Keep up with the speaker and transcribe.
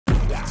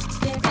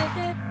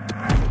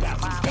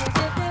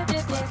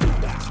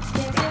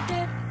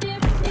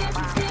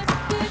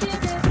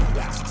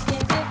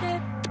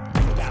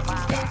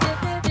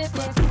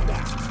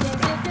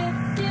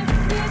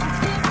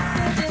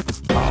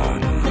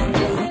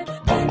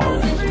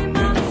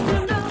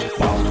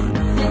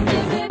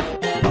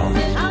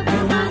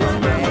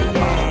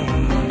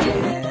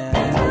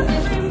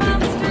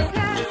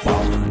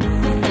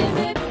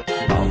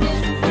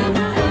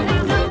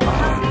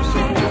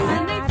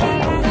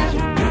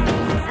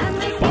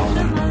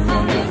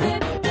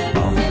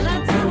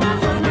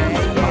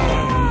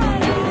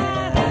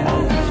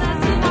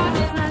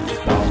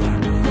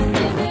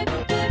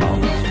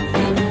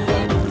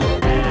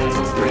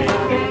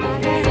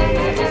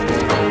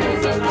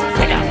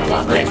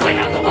WUBLINS, bring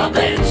out the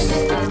WUBLINS.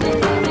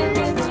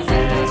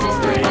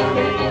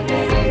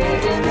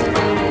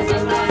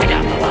 Bring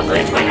out the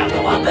WUBLINS, bring out the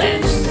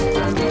WUBLINS.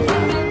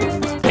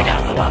 Bring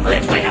out the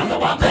WUBLINS, bring out the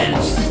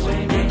WUBLINs.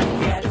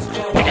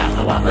 Bring out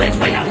the WUBLINS,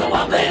 bring out the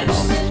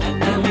WUBLINs.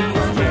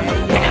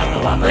 Bring out the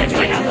WUBLINs,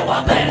 bring out the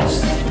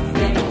WUBLINs.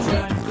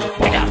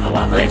 Bring out the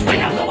WUBLINs,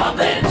 bring out the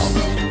WUBLINs.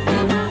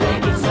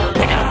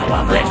 Bring out the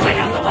WUBLINs, bring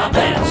out the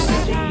WUBLINs.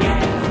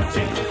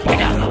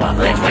 Bring out the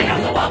WUBLINs, bring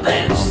out the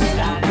WUBLINs.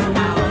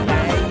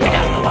 Bring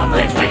out the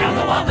WUBLINs, bring out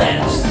the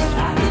WUBLINs.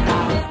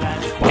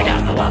 Bring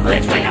out the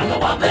WUBLINs, bring out the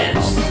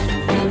WUBLINs.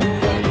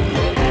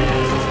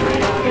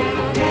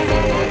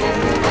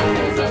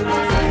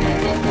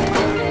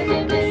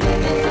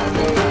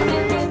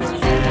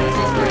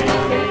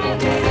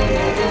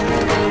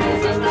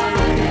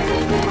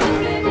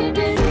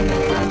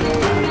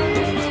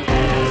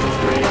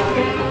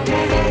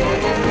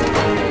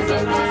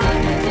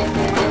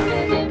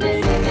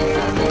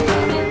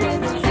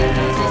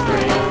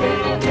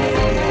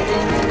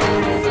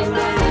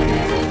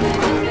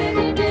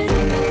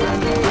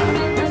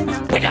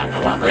 Bring out the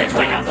WUBLINs,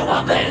 bring out the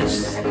WUBLINs.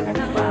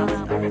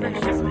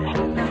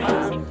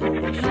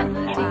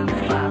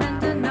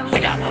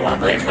 Bring out the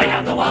WUBLINs, bring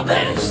out the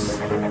WUBLINs.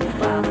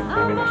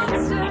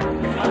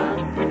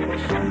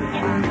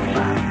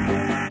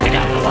 Bring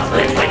out the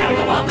WUBLINs, bring out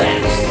the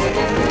WUBLINs.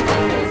 Bring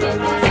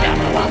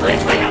out the WUBLINs,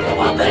 bring out the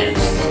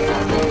WUBLINs.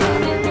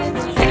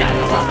 Bring out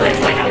the WUBLINs,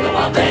 bring out the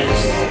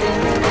WUBLINs.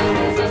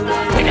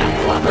 Bring out the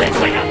WUBLINs,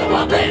 bring out the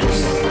WUBLINs.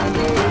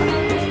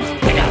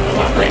 Bring out the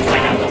WUBLINs, bring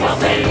out the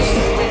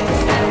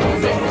WUBLINs.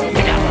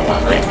 Bring out the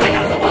WUBLINs, bring out the WUBLINs. Bring out the WUBLINs, bring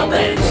out the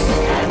WUBLINs.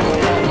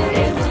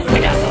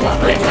 Bring out the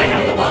WUBLINs, bring out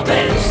the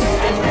WUBLINs.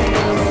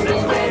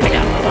 Bring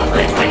out the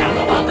WUBLINs, bring out the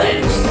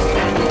WUBLINs.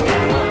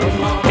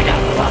 Bring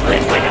out the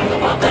WUBLINs, bring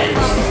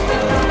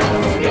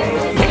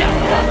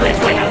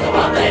out the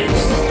WUBLINs.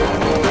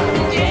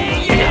 Bring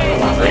out the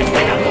WUBLINs,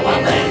 bring out the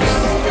WUBLINs.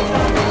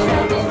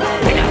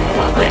 Bring out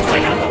the WUBLINs,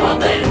 bring out the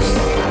WUBLINs.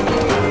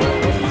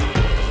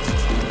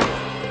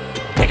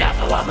 Bring out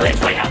the WUBLINs,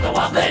 bring out the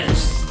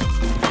WUBLINs.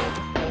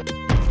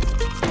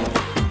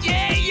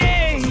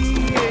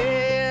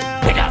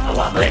 Bring out the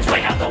WUBLINs,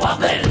 bring out the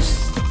WUBLINs.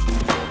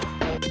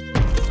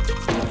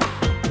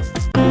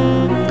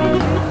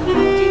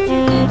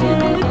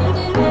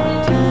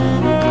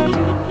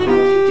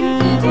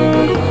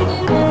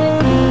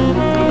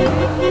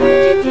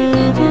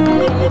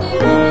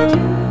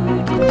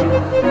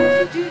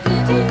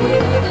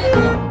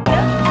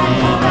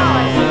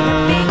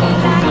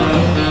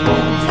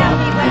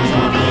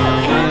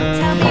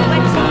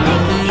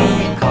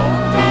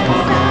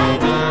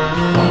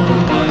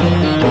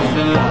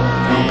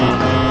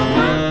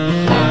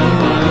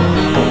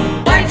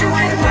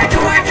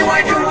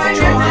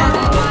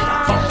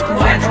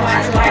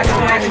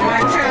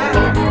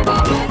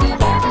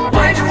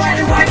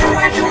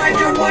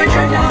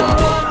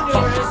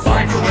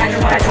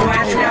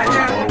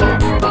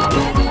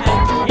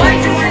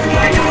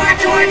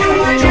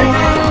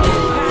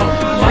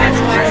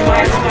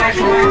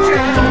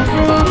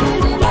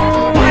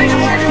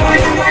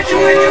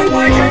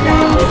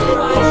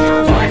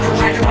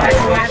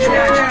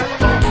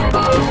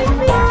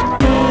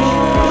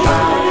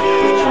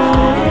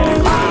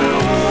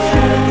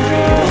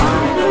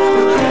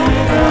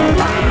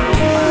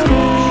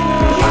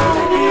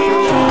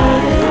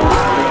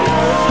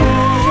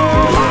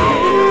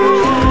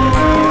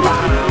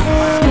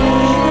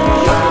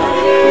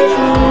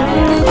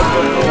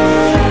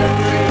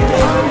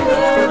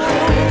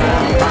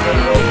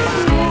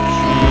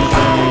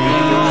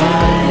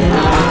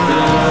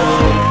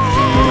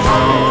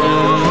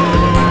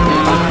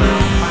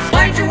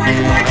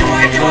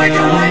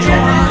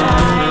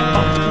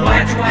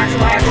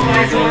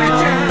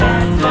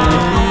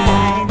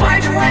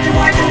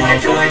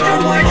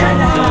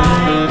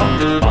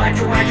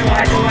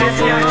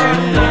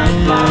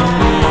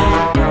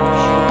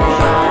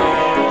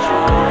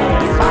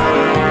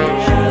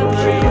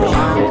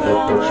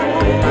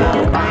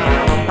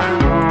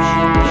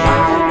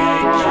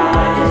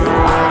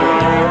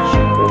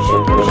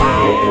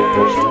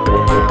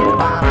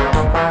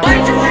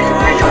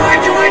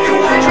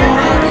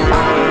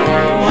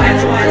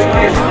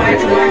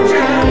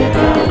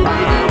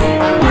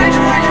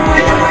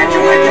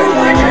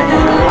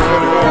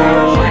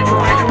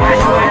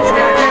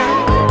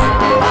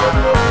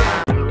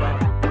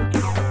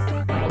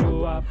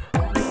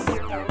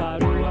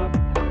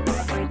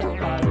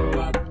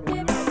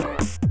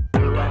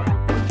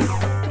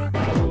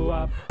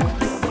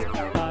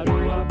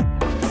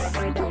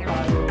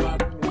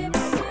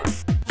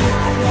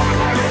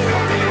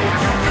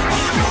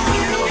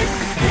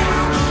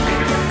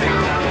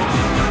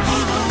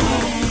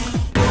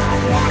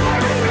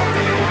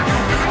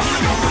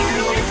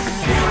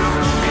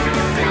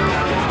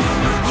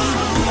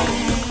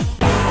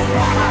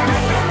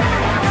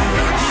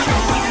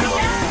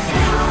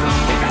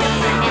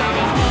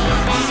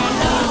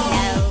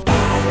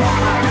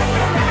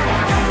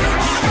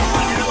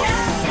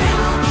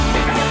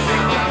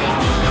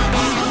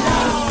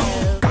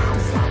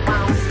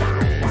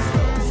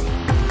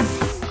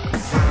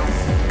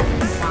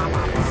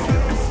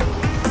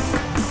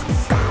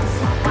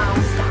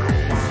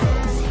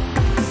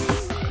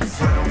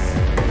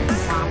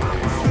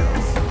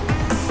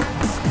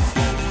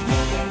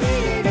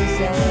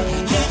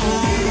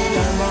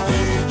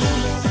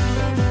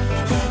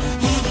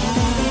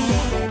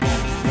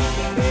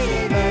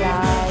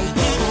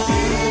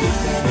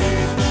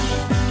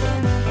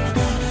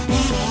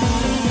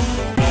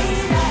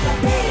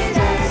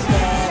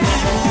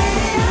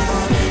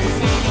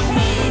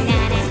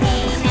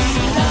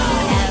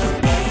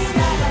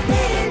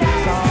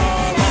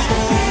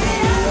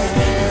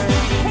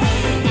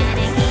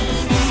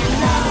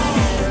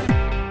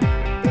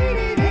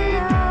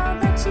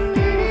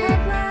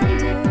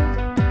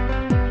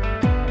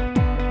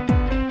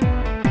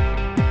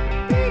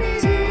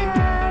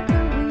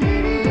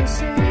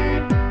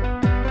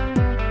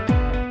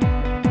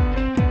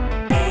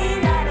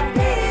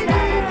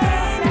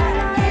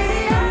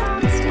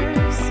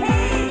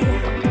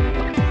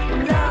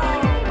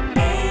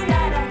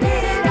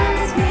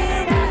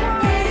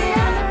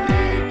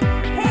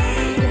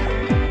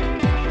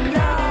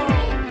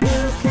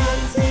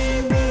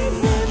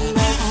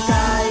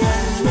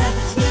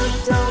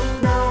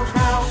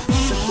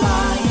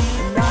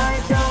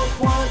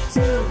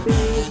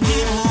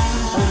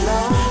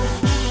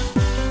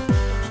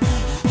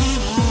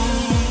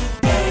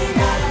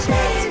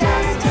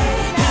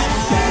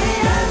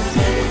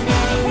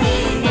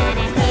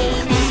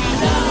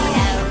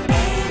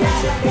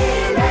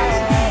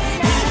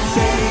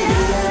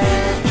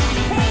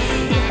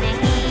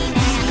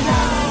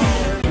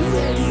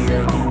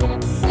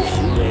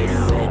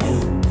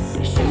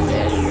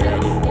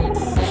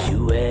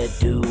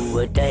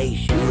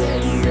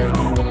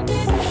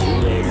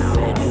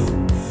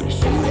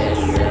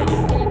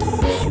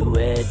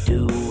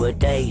 to a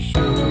day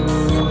show.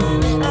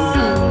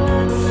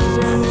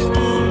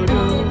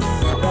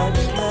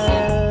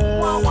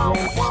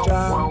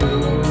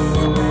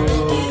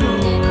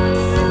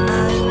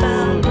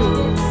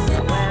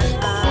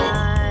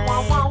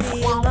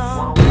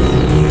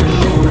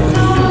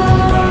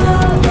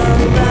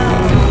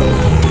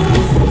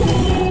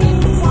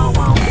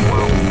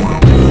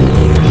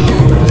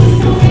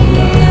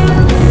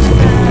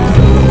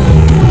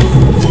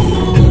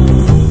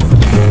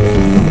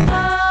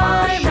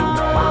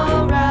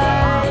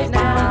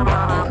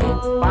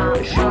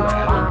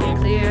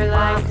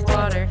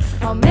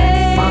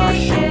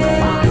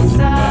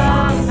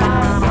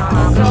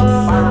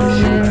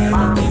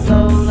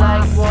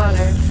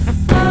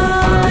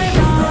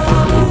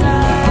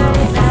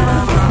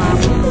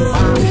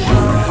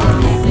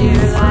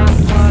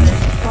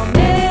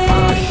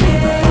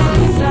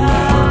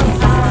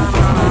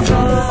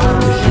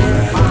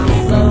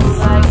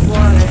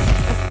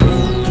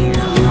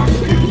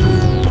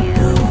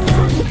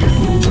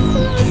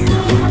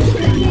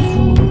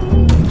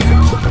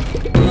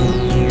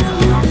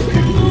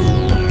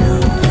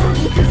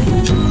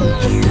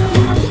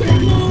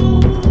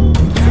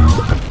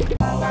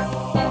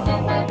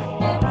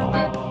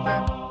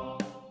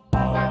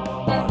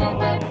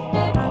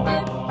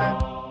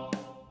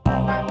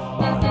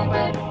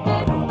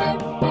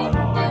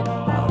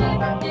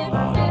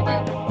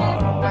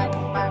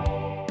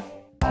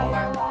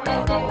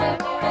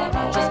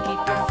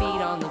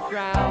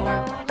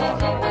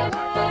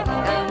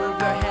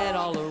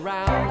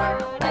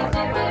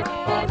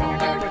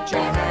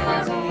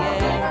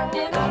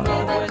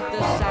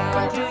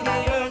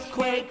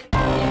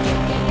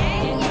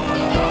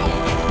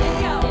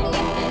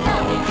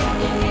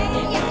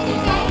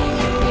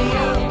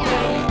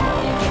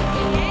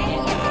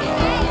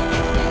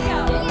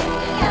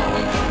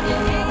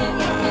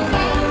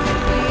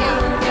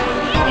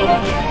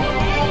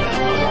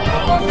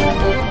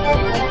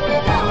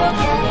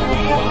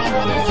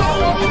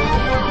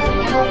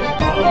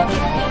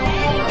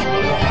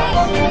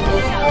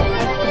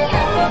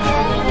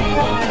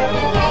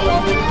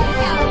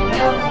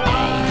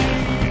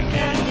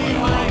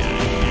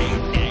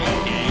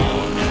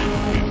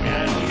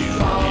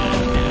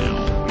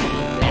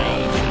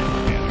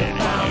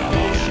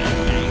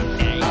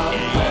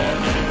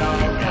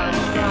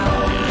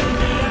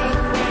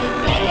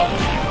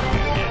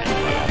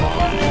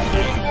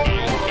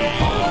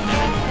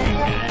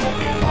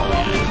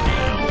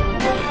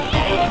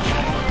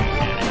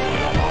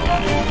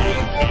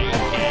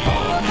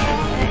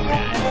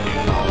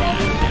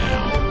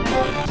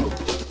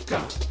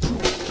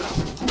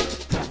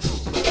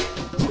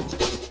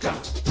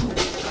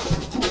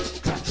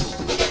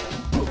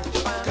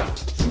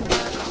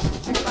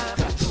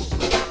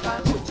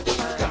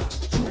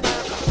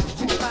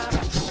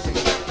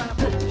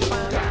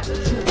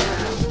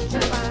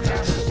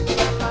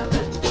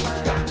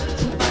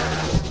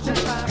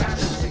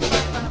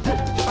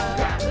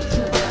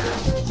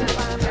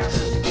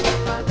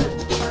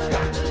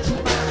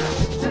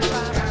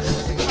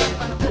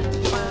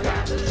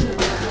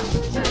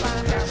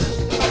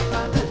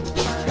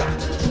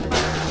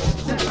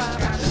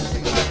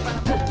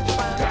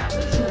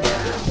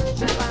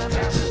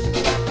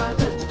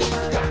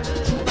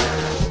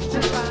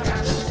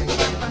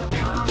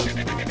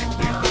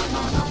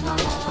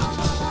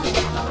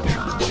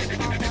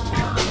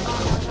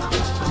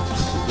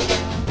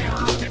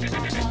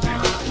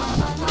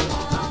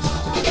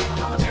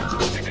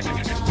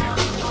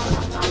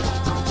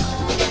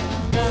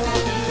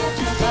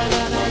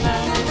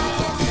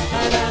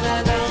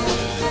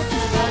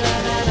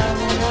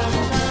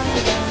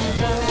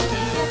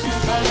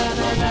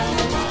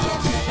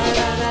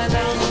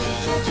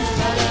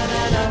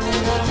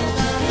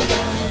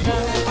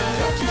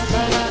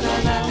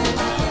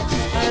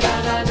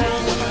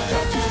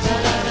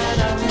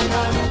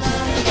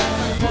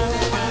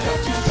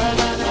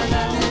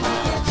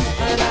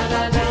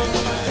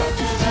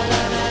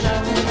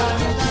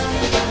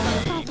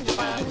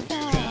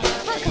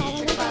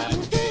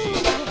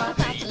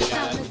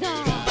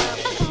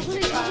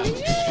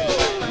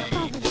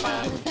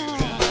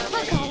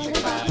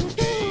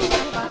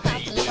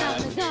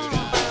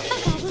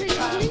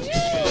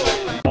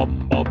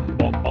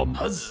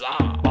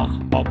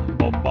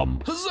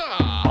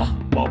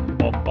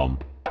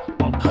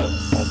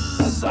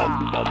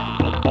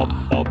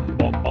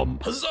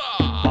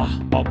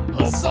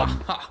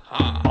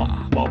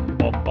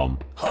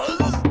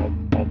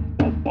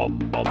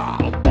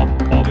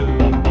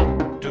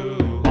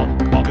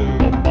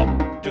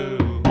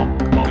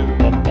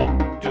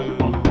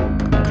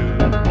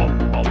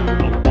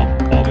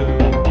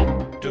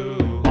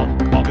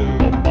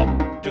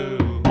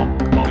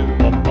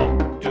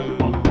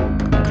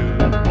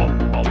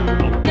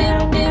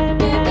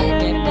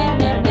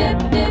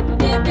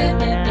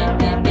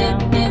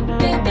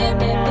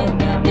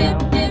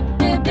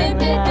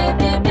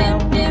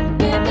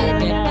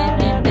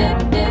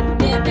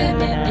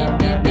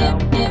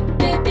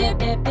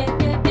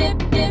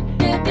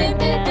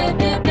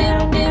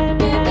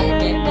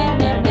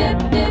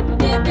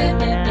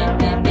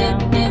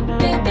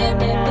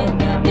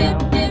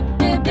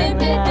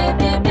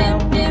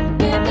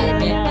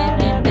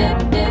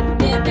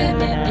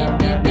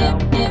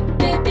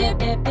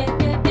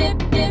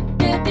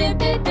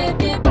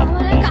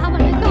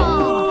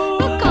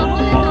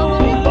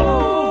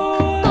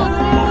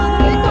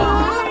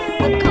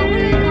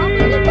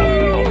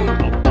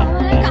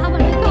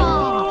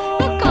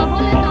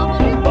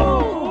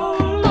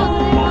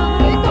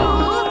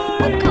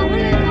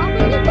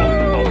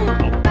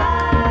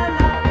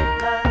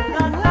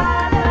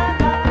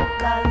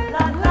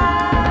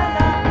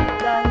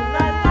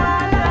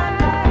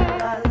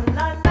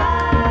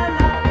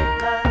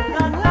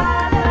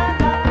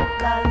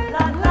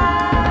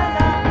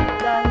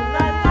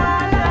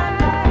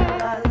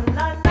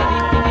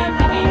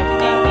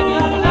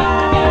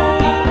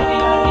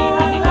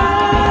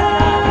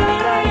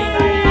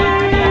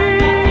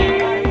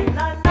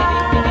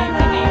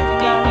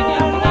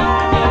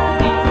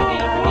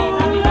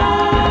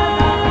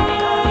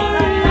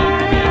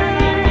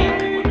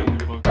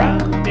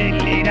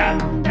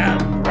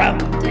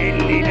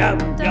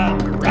 dum dum,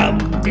 rum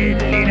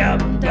diddly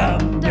dum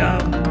dum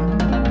dum.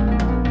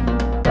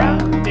 Rum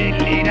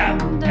diddly dum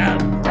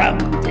dum, rum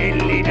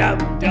diddly dum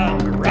dum,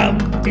 rum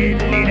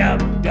diddly dum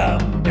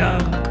dum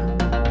dum.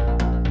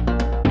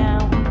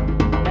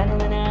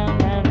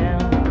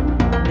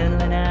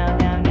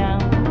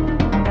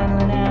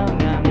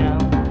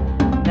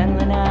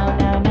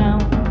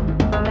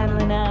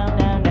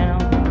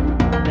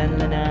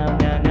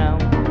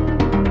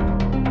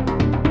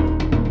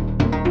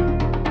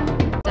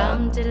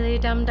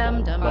 Dum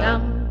dum dum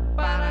dum,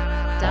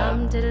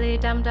 dum diddly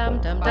dum dum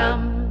dum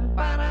dum,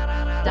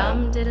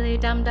 dum diddly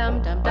dum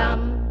dum dum dum,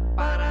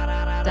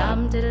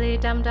 dum diddly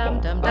dum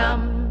dum dum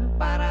dum,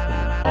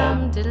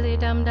 dum diddly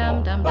dum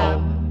dum dum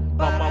dum,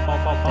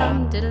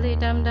 dum diddly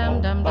dum dum dum dum, dum diddly dum dum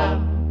dum dum,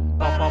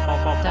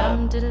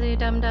 dum diddly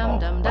dum dum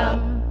dum dum,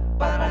 dum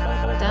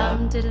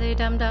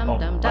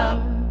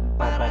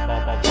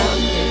diddly dum dum dum dum, dum diddly dum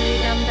dum dum dum. Dum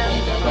diddly dum dum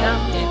dum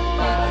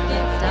dum,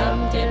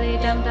 dum diddly dum dum dum dum, dum diddly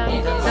dum dum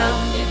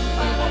dum dum,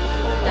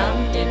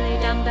 dum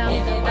diddly dum dum dum dum, dum diddly dum dum dum dum, dum diddly dum dum dum dum, dum diddly dum dum dum dum, dum diddly dum dum dum dum, dum diddly dum dum dum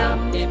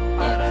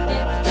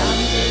dum, dum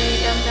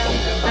diddly dum dum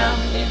dum dum.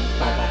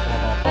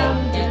 Dum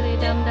diddly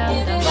dum dum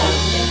dum dum,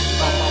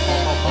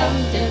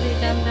 dum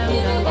diddly dum dum dum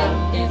dum,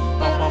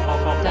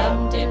 dum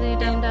diddly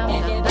dum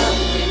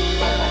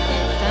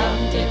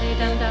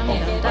dum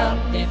dum dum,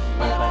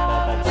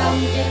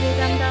 dum diddly dum dum dum dum, dum diddly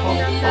dum dum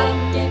dum dum, dum diddly dum dum dum dum, dum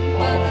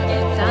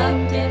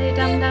diddly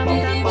dum dum dum dum, dum diddly dum dum dum dum, dum diddly dum dum dum dum, dum diddly dum dum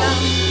dum dum.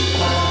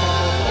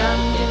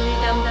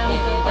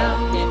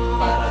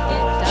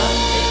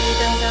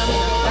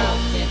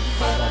 Dum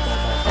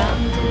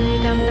diddly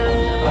dum dum dum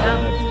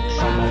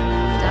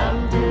dum, dum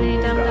diddly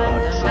dum dum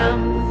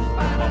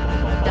dum,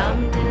 dum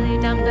diddly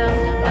dum dum dum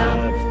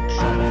dum,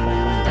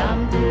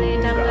 dum diddly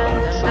dum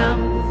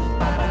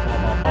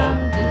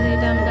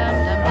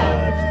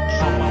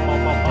dum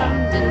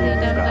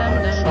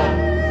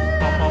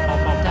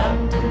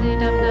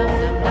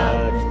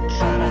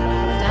dum dum,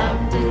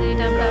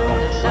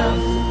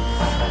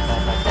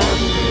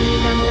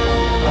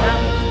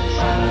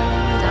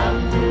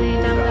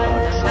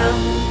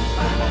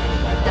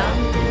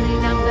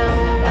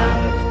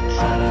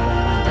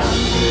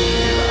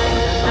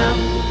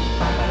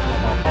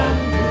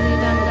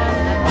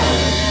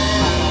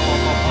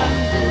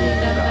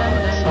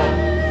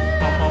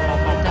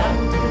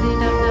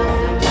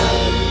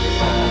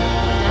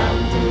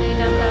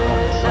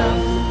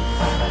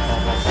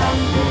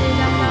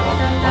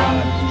 diddly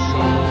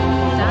dum dum dum dum, dum diddly dum dum dum dum,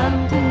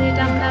 dum diddly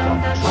dum dum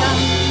dum dum,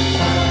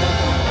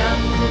 dum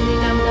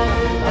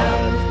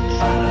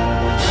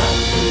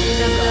diddly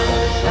dum dum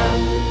dum dum,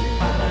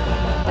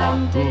 dum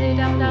diddly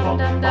dum dum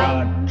dum dum,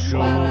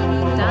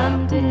 dum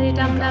diddly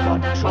dum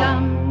dum dum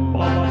dum,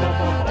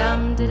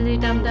 dum diddly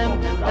dum dum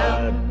dum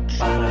dum,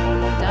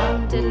 dum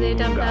diddly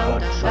dum dum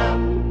dum dum.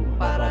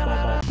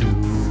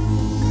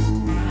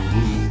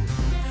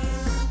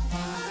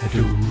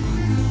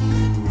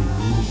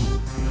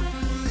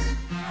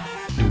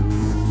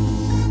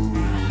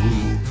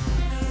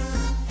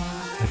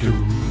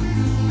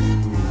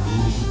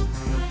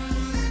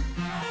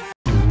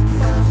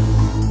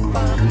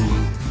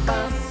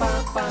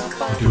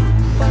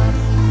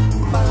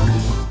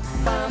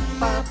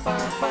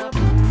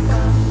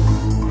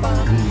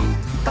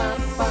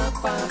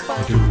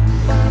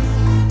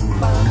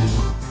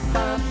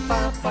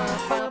 Ba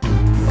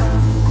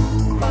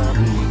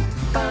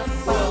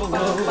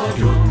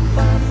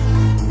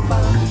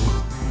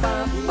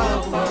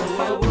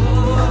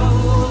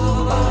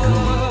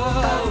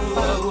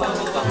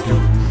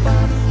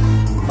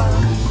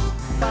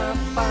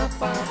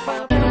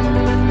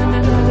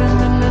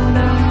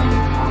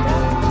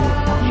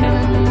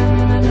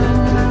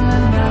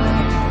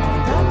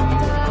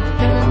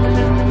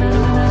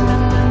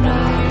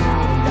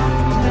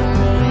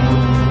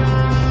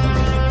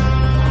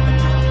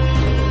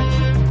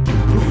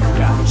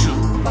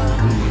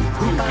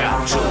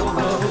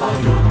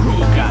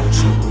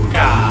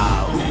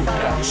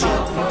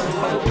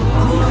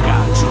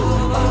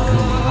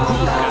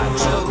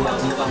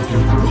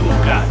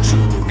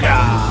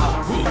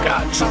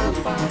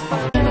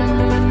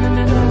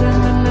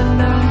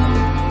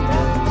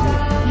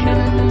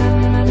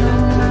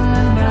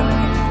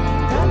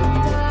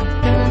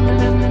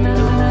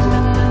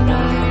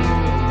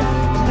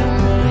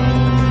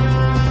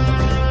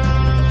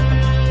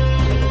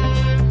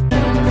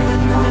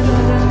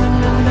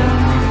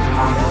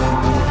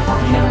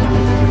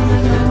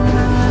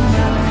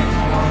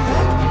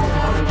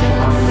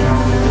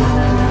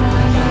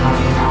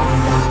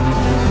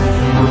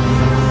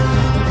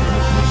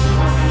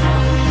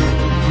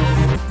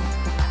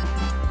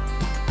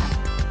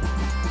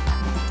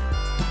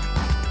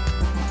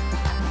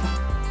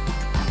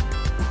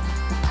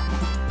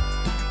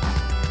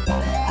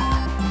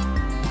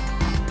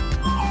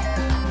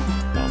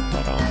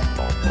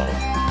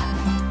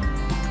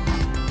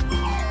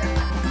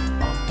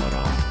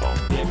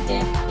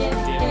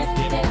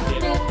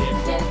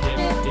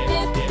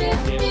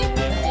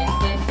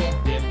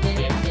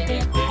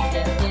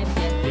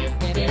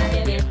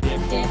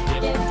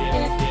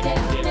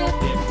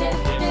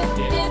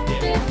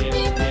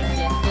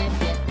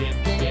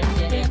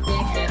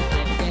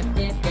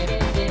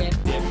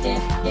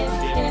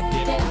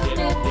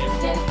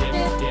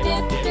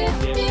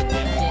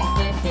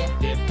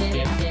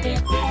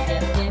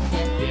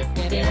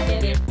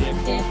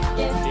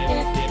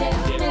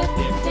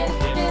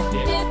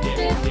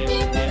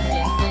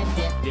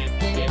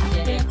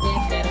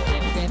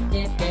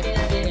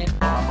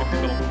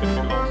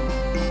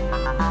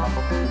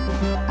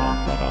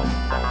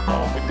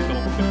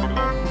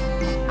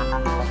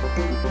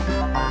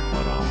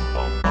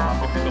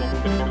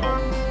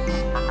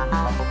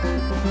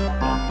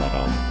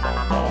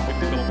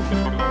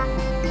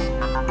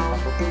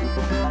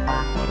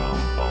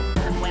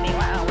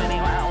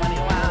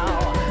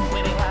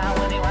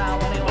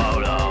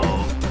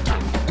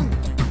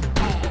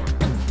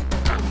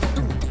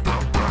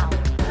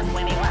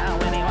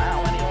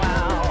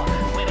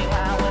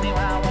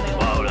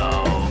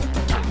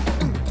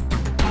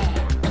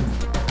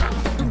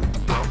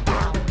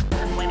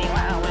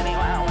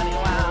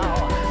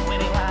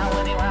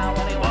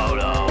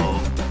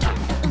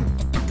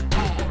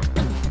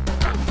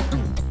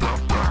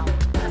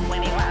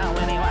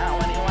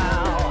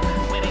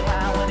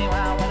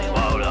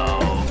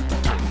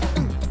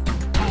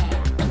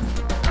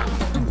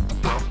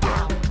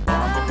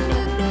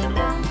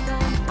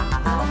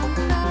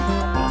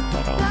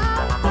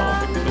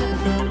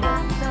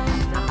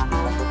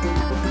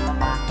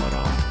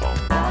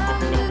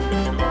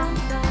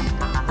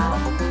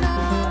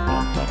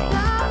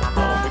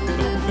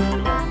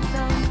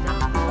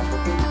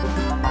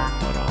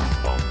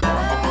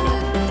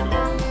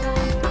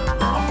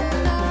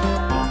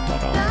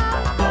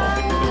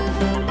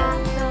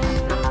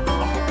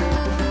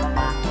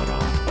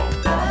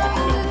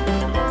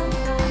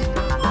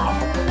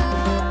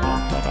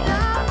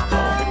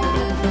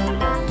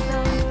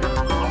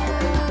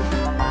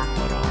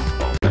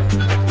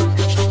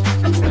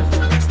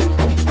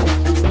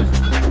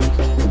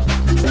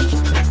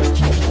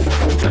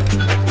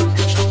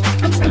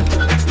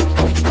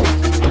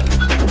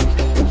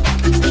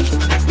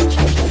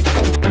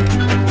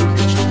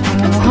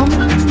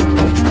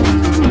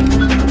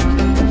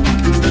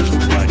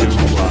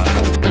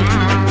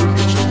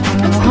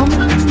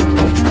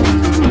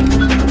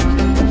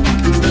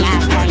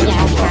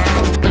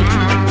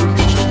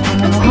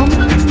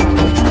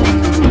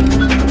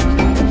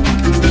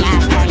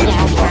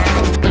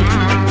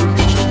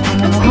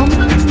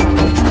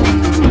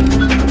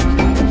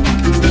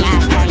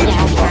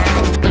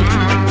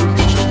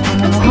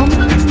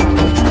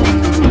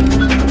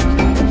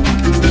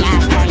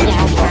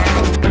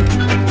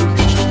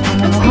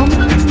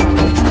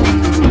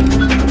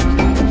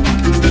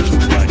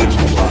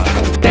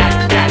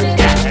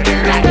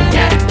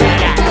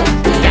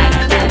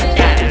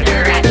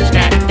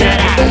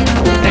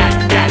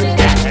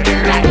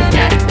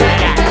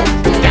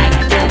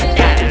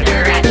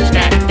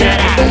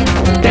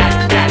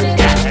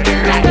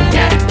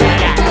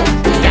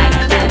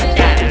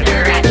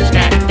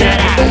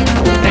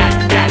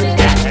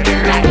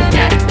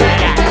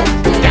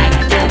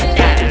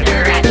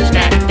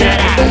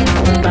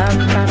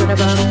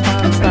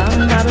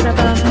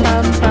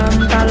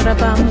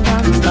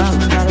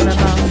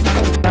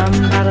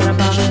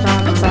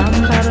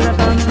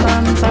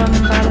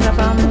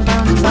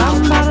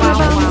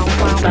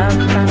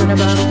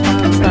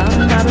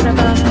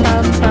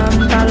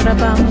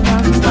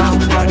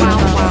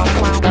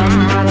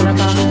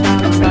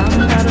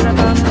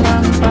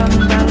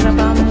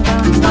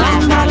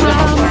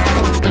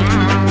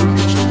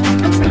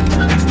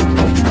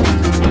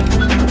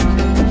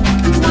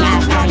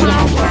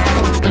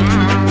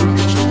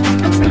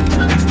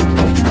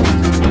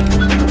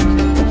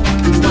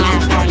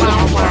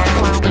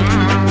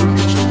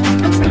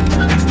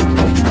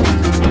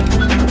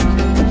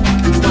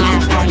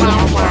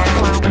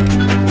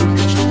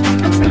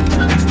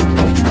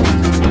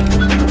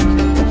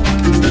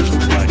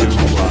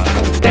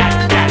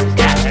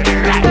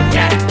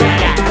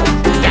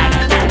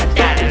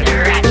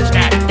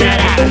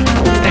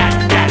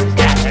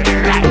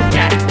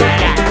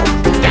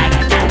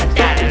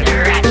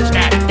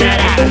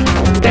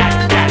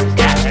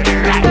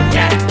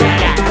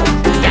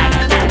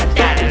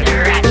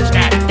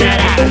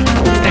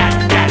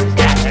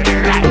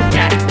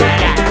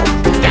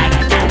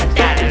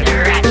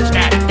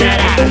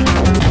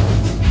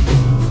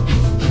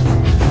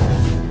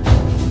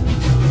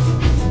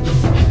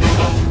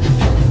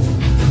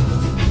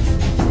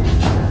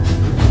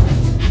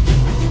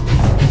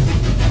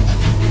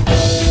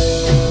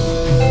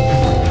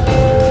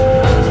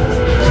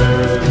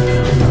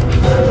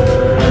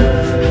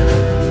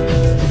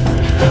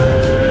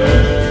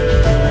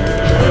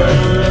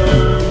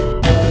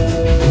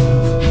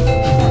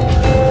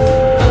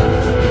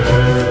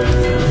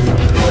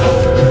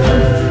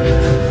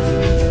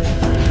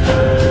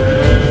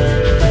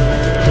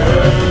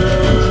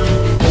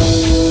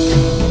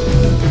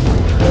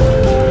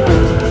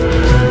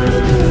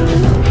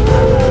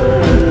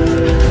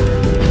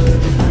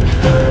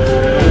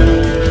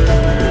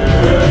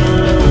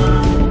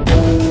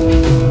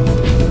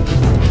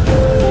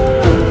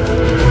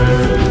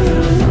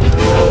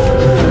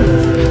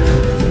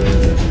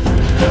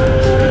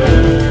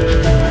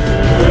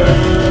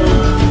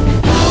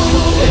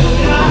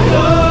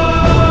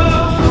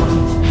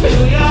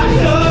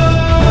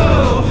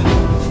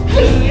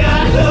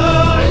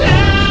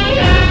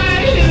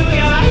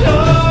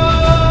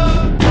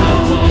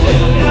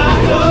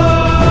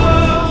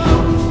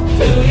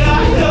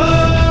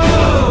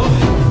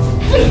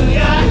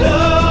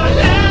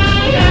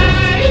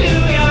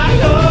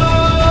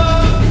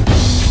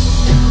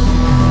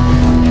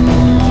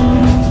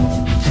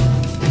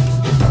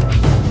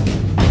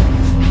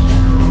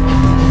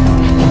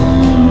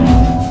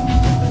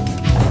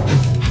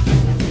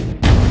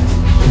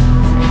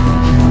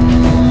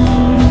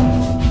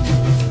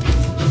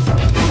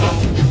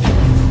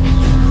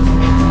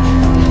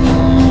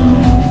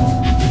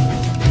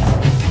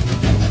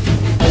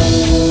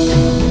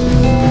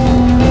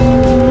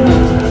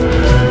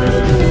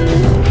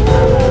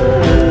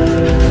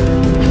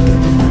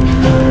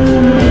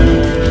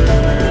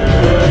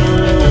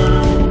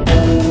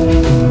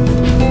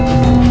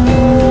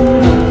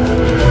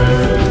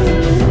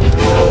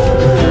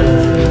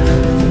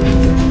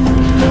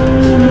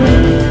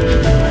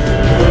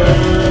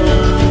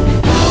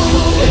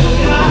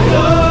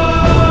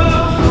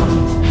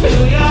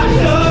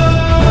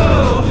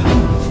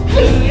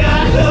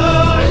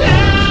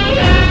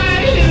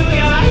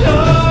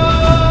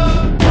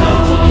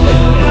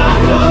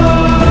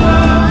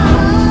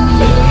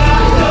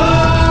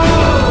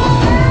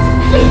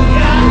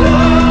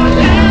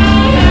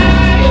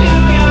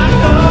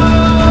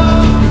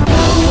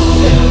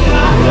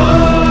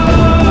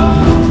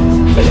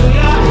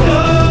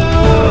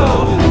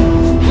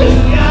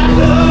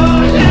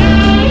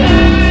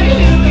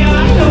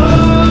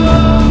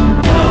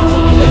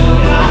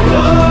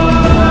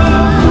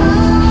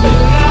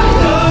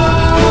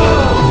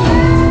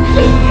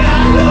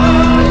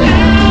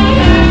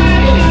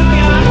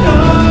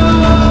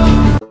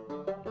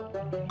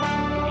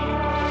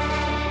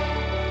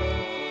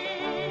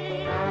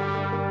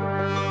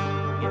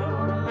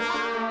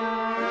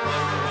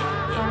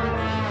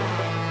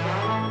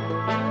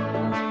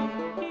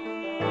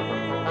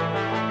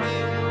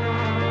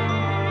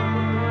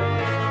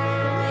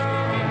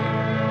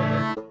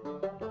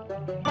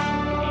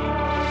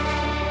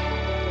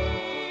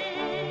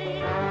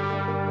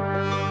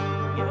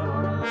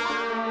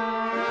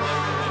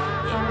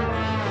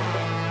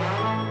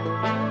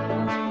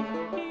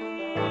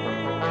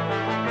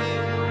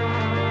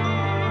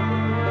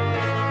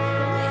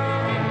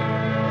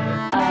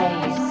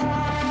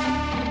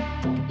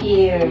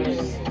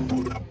ears,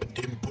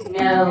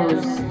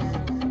 nose,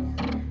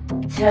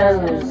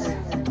 toes,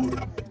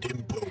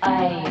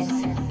 eyes,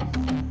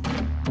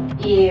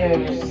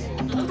 ears,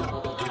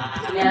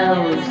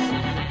 nose,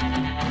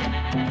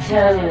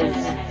 toes,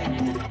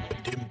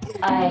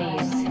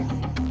 eyes,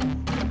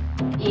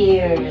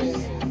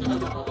 ears,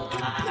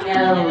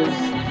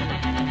 nose,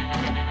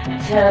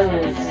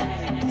 toes.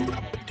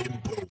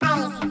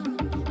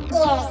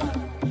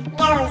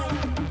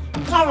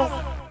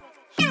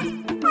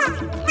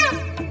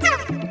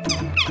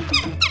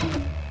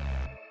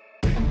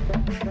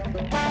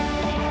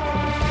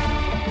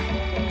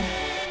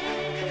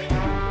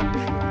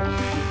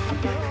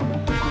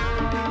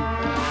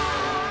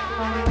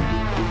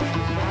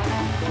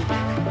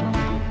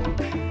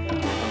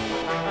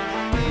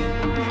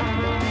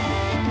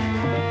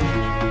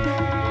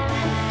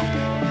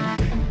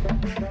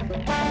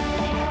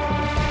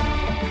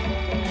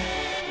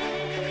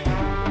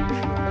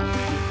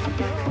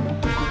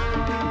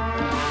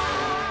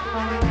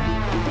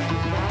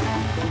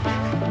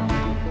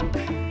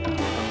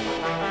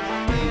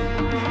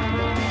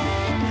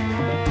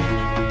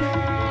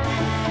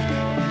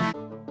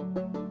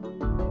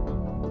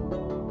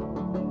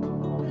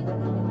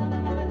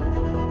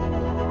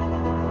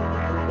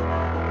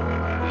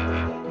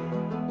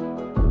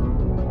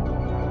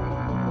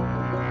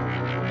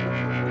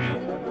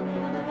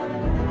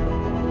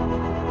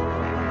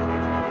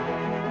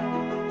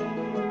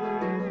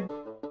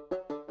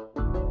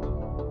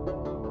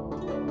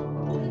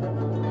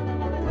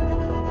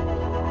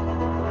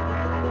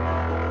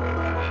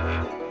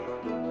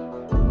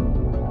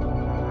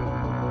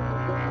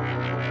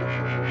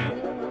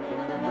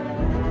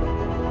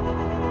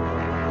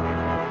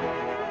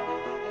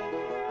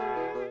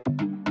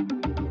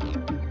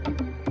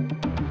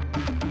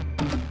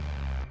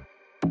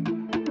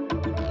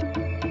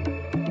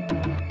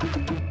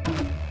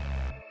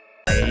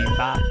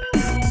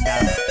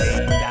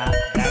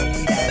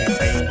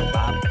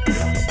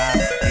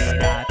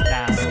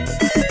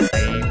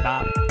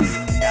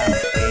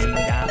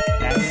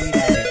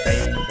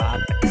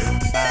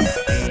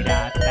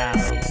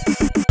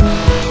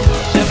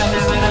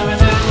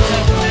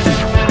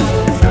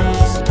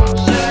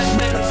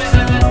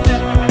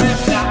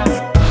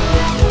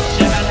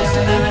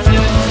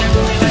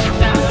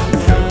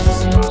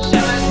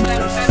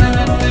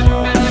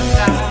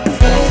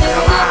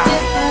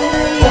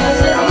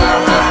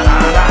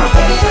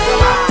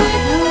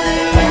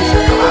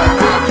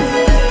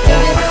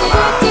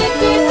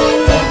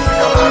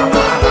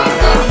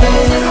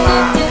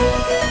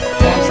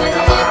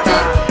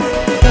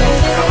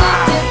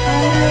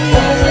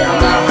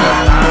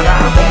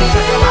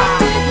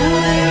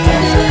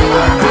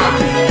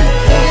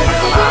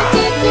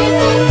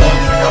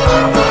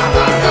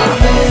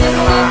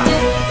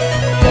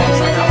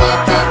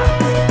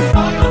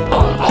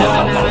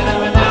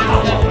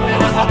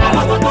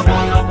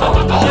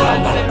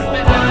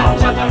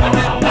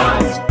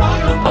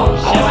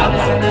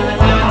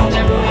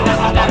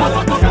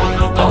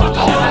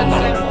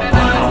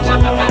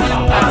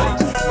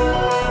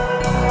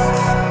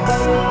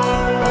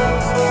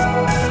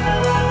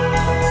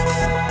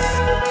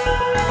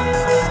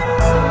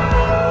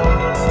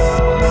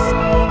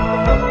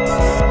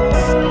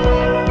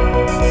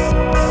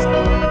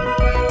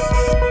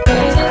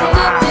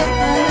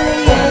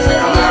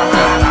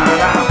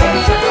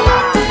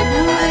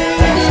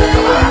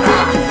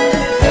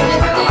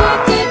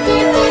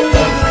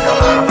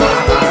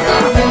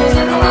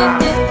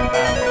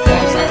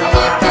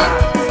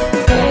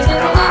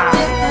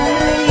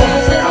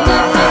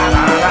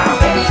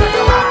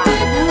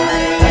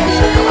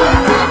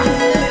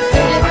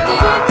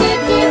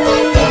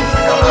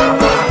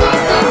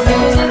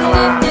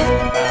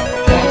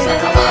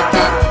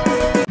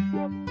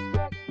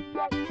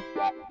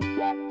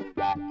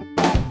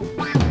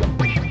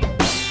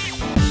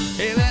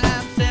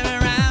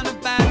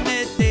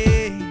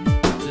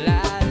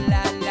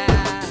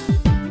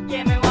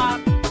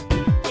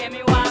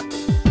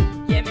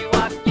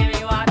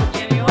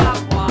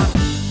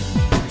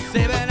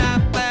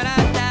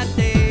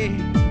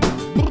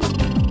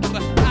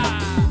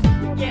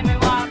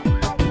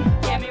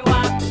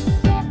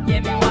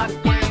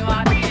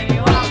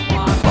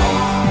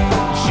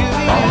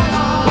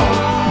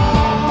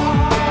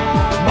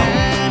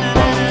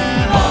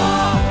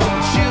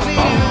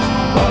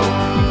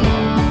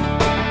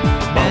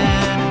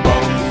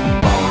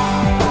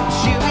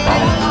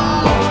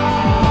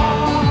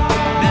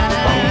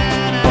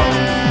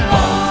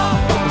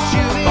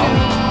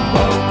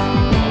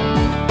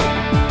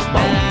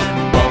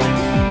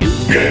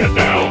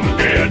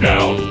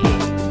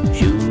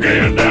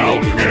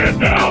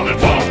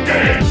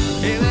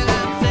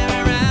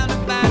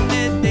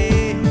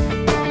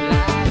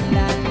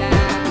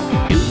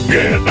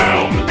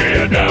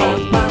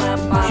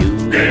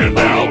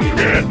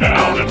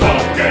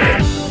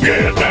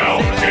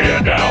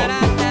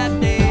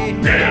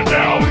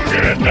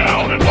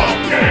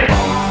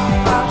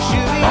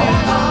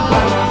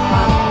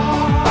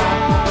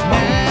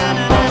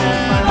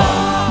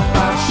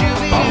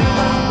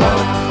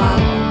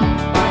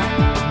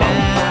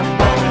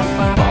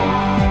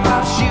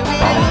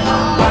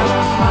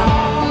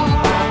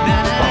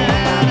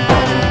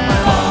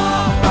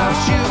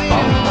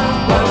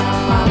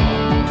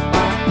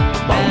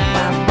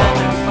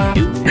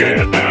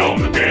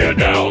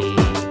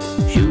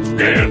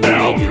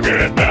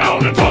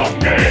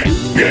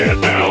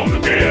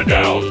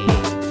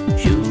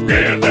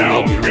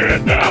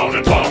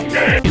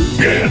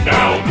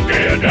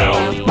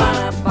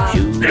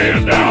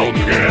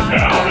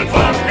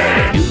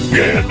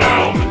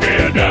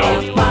 Get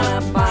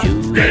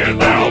down. Get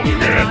down.